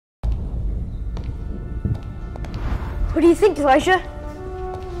What do you think, Elijah?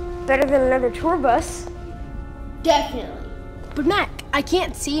 Better than another tour bus. Definitely. But Mac, I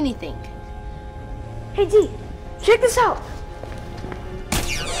can't see anything. Hey D, check this out.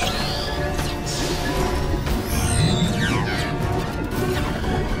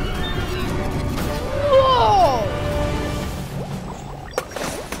 Whoa!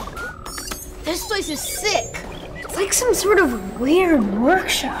 This place is sick. It's like some sort of weird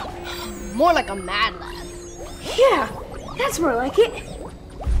workshop. More like a mad lab. Yeah, that's more like it.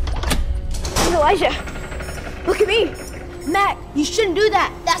 Hey, Elijah, look at me. Mac, you shouldn't do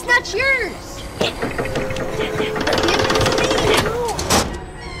that. That's not yours.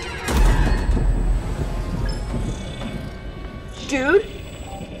 Dude,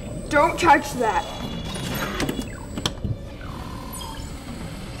 don't touch that.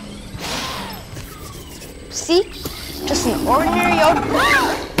 See? Just an ordinary old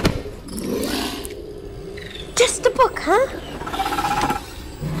book. Just a book, huh?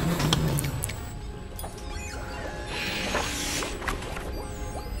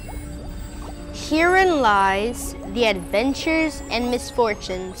 Herein lies the adventures and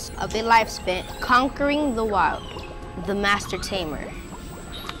misfortunes of a life spent conquering the wild, the Master Tamer.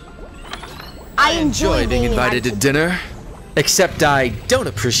 I enjoy being invited to dinner, except I don't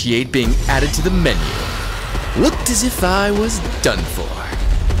appreciate being added to the menu. Looked as if I was done for.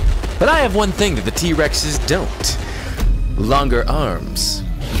 But I have one thing that the T-Rexes don't. Longer arms.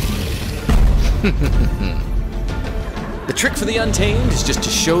 The trick for the Untamed is just to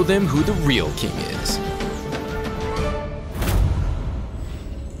show them who the real king is.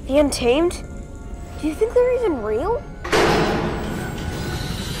 The Untamed? Do you think they're even real?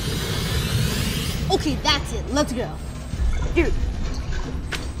 Okay, that's it. Let's go. Dude.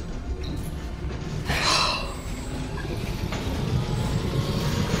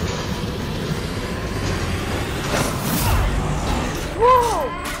 Whoa!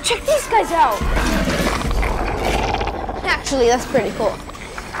 Check these guys out! Actually, that's pretty cool.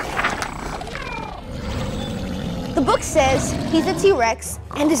 The book says he's a T-Rex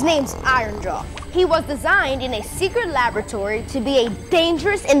and his name's Ironjaw. He was designed in a secret laboratory to be a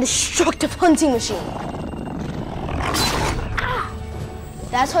dangerous and destructive hunting machine.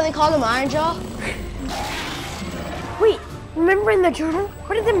 That's why they call him Ironjaw? Wait, remember in the journal?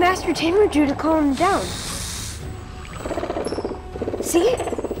 What did the Master Tamer do to calm him down? See?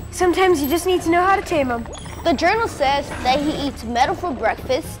 Sometimes you just need to know how to tame him. The journal says that he eats metal for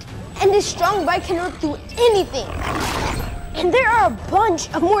breakfast and his strong bite can rip through anything. And there are a bunch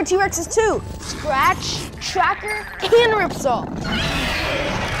of more T-Rexes too. Scratch, Tracker, and Ripsaw.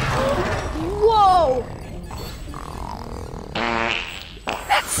 Whoa!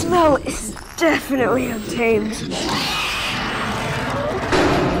 That smell is definitely untamed.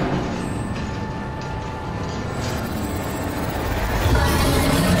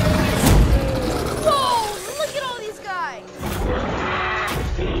 Whoa! Look at all these guys!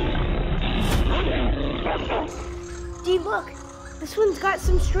 D, look. This one's got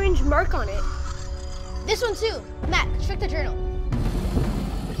some strange mark on it. This one too. Matt, check the journal.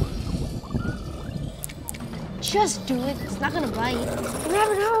 Just do it. It's not gonna bite. You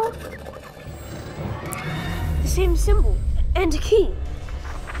never know. The same symbol and a key.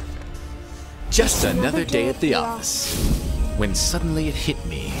 Just another day at the office, when suddenly it hit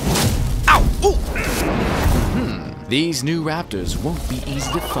me. Ow! Ooh! These new raptors won't be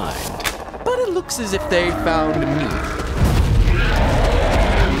easy to find, but it looks as if they found me.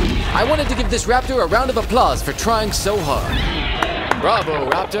 I wanted to give this raptor a round of applause for trying so hard. Bravo,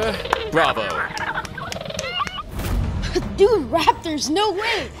 raptor. Bravo. Dude, raptors, no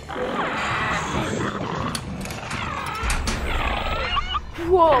way!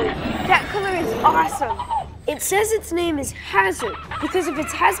 Whoa, that color is awesome. It says its name is Hazard because of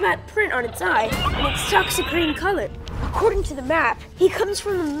its hazmat print on its eye and its toxic green color. According to the map, he comes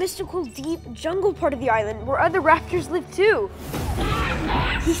from the mystical, deep jungle part of the island where other raptors live too.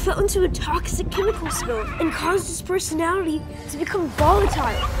 He fell into a toxic chemical spill and caused his personality to become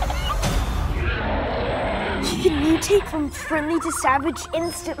volatile. He can mutate from friendly to savage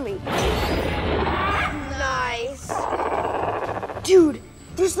instantly. Nice. Dude,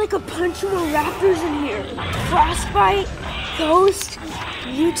 there's like a bunch more raptors in here. Frostbite, Ghost,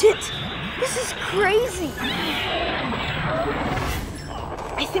 Mutant. This is crazy.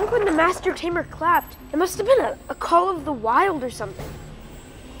 I think when the Master Tamer clapped, it must have been a call of the wild or something.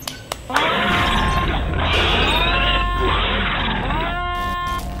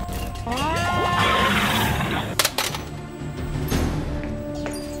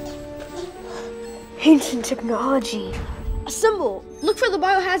 Ancient technology. A symbol. Look for the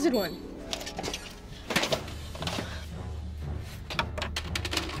biohazard one.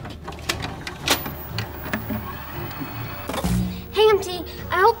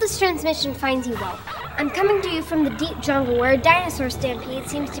 this transmission finds you well. I'm coming to you from the deep jungle where a dinosaur stampede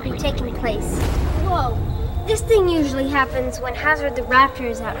seems to be taking place. Whoa. This thing usually happens when Hazard the raptor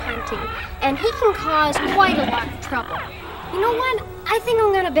is out hunting, and he can cause quite a lot of trouble. You know what? I think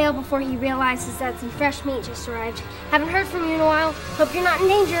I'm gonna bail before he realizes that some fresh meat just arrived. Haven't heard from you in a while. Hope you're not in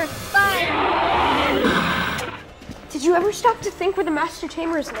danger. Bye! Did you ever stop to think where the Master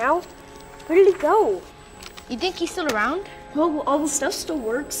Tamer is now? Where did he go? You think he's still around? Well, all the stuff still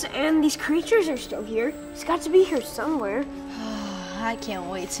works, and these creatures are still here. He's got to be here somewhere. I can't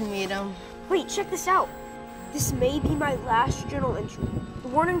wait to meet him. Wait, check this out. This may be my last journal entry. The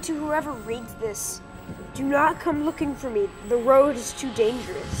warning to whoever reads this. Do not come looking for me. The road is too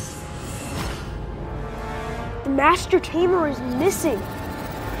dangerous. The Master Tamer is missing.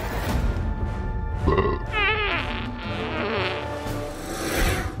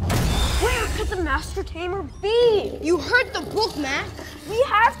 Where could the Master Tamer be? You heard the book, Mac. We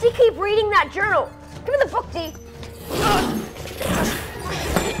have to keep reading that journal. Give me the book, Dee.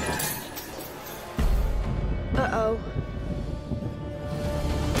 Uh-oh.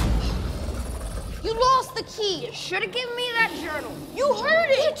 You lost the key. You should have given me that journal. You heard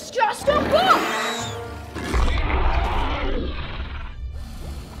it. It's just a book.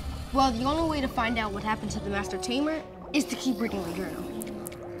 Well, the only way to find out what happened to the Master Tamer is to keep reading the journal.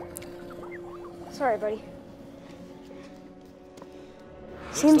 Sorry, buddy.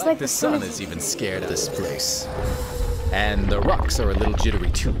 Seems like the sun is even scared of this place. And the rocks are a little jittery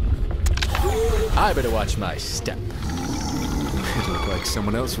too. I better watch my step. It looked like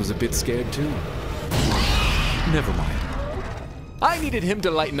someone else was a bit scared too. Never mind. I needed him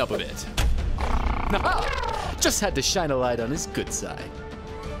to lighten up a bit. Aha! Just had to shine a light on his good side.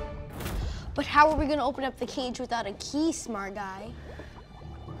 But how are we gonna open up the cage without a key, smart guy?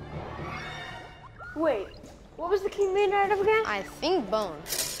 Wait, what was the key made out of again? I think bone.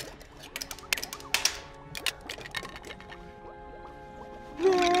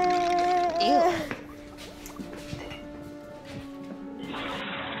 Ew.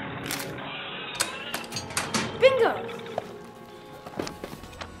 Bingo!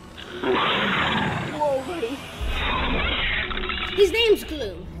 Whoa, buddy. His name's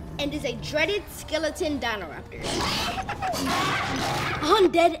Gloom, and is a dreaded skeleton dinoraptor.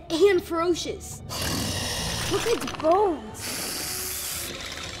 Undead and ferocious. Look at its bones.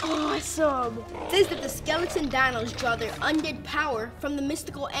 Awesome. It says that the skeleton dinos draw their undead power from the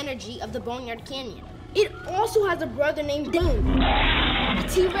mystical energy of the Boneyard Canyon. It also has a brother named Dane, a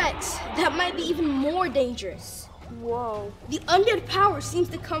T-Rex that might be even more dangerous. Whoa. The undead power seems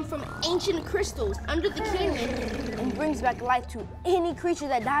to come from ancient crystals under the canyon and brings back life to any creature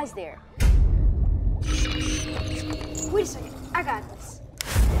that dies there. Wait a second, I got this.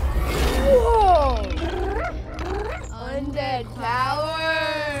 Whoa! Undead power!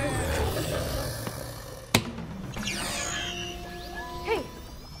 Hey,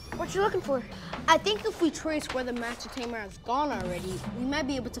 what you looking for? I think if we trace where the Master Tamer has gone already, we might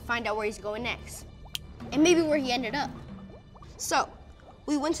be able to find out where he's going next. And maybe where he ended up. So,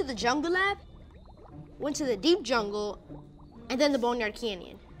 we went to the jungle lab, went to the deep jungle, and then the Boneyard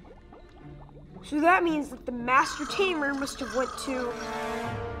Canyon. So that means that the Master Tamer must have went to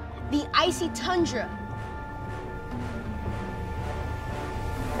the icy tundra.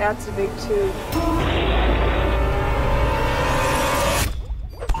 That's a big tube.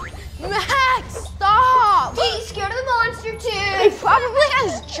 Max, stop! He's scared of the monster too. It probably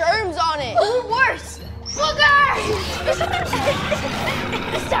has germs on it. Or worse, boogers!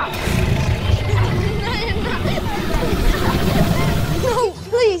 Stop! No,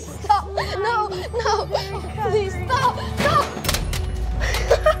 please stop. No, please stop. Stop.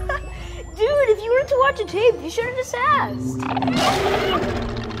 Dude, if you wanted to watch a tape, you should have just asked.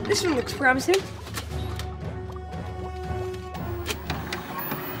 This one looks promising.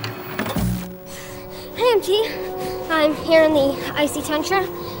 Hey, MT. I'm here in the icy tundra,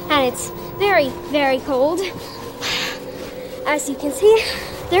 and it's very, very cold. As you can see,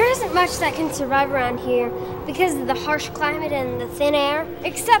 there isn't much that can survive around here because of the harsh climate and the thin air,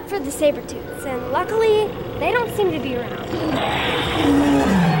 except for the saber-tooths, and luckily, they don't seem to be around.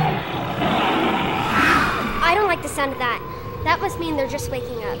 I don't like the sound of that. That must mean they're just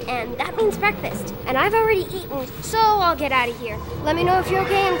waking up, and that means breakfast. And I've already eaten, so I'll get out of here. Let me know if you're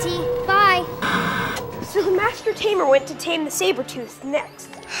okay, MT. Bye. So the Master Tamer went to tame the saber-tooth next.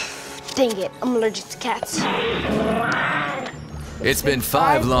 Dang it, I'm allergic to cats. It's been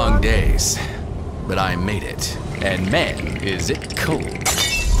 5 long days, but I made it. And man, is it cold.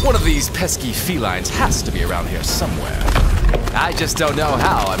 One of these pesky felines has to be around here somewhere. I just don't know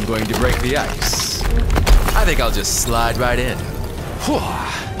how I'm going to break the ice. I think I'll just slide right in. Whew,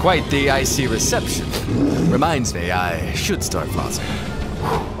 Quite the icy reception. Reminds me, I should start flossing.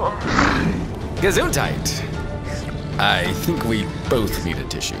 Gesundheit. I think we both need a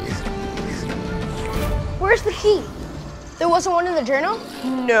tissue. Where's the key? There wasn't one in the journal?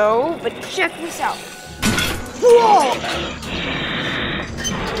 No, but check this out. Whoa!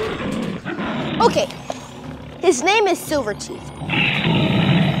 Okay, his name is Silvertooth,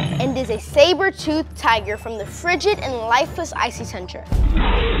 and is a saber-toothed tiger from the frigid and lifeless icy tundra.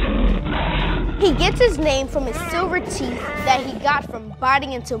 He gets his name from his silver teeth that he got from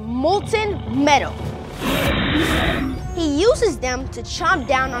biting into molten metal. He uses them to chomp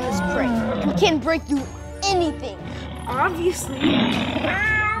down on his prey and can break through anything. Obviously.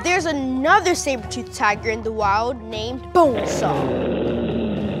 There's another saber-toothed tiger in the wild named Bonesaw.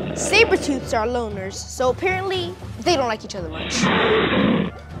 Saber-tooths are loners, so apparently they don't like each other much.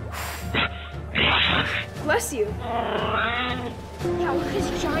 Bless you. Yeah, look at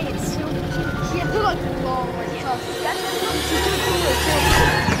his giant silver teeth. Yeah, they're like long, like tough. That's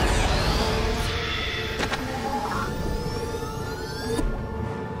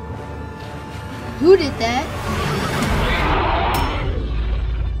Who did that?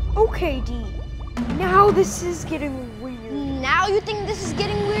 Okay, D. Now this is getting weird. Now you think this is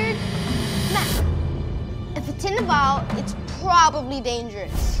getting weird? Matt, if it's in a vial, it's probably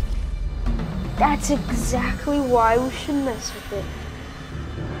dangerous. That's exactly why we should mess with it.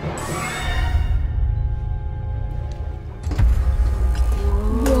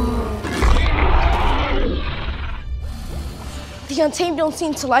 The Untamed don't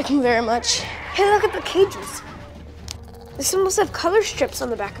seem to like him very much. Hey, look at the cages. The symbols have color strips on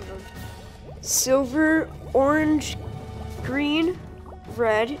the back of them. Silver, orange, green,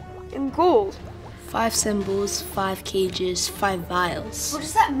 red, and gold. 5 symbols, 5 cages, 5 vials. What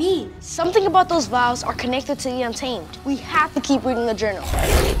does that mean? Something about those vials are connected to the Untamed. We have to keep reading the journal.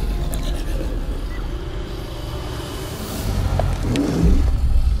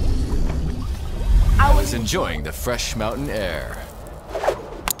 I was enjoying the fresh mountain air.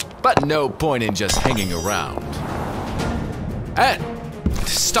 But no point in just hanging around. And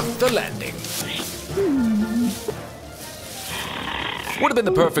stuck the landing. Would have been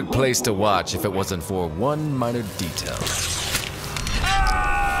the perfect place to watch if it wasn't for one minor detail.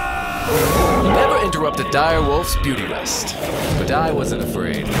 Never interrupt a dire wolf's beauty rest. But I wasn't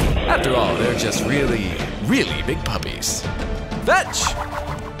afraid. After all, they're just really, really big puppies. Fetch!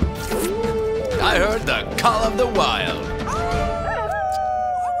 I heard the call of the wild.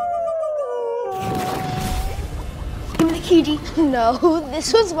 Give me the key, D. No,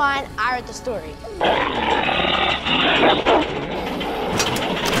 this was mine. I read the story.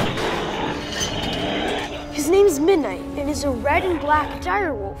 His name's Midnight and is a red and black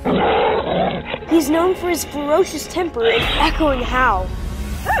direwolf. He's known for his ferocious temper and echoing howl.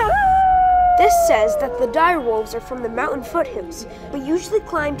 This says that the direwolves are from the mountain foothills, but usually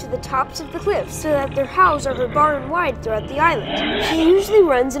climb to the tops of the cliffs so that their howls are heard far and wide throughout the island. He usually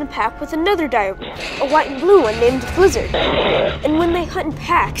runs in a pack with another direwolf, a white and blue one named Blizzard. And when they hunt in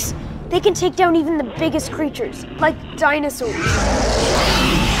packs, they can take down even the biggest creatures, like dinosaurs.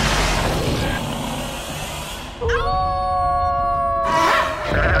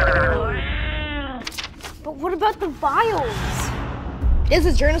 But what about the vials? Does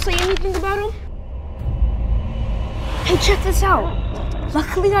the journal say anything about him? Hey, check this out.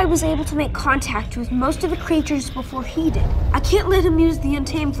 Luckily, I was able to make contact with most of the creatures before he did. I can't let him use the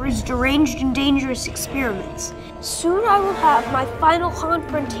Untamed for his deranged and dangerous experiments. Soon I will have my final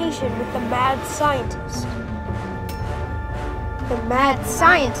confrontation with the mad scientist. The mad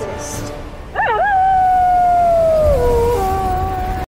scientist.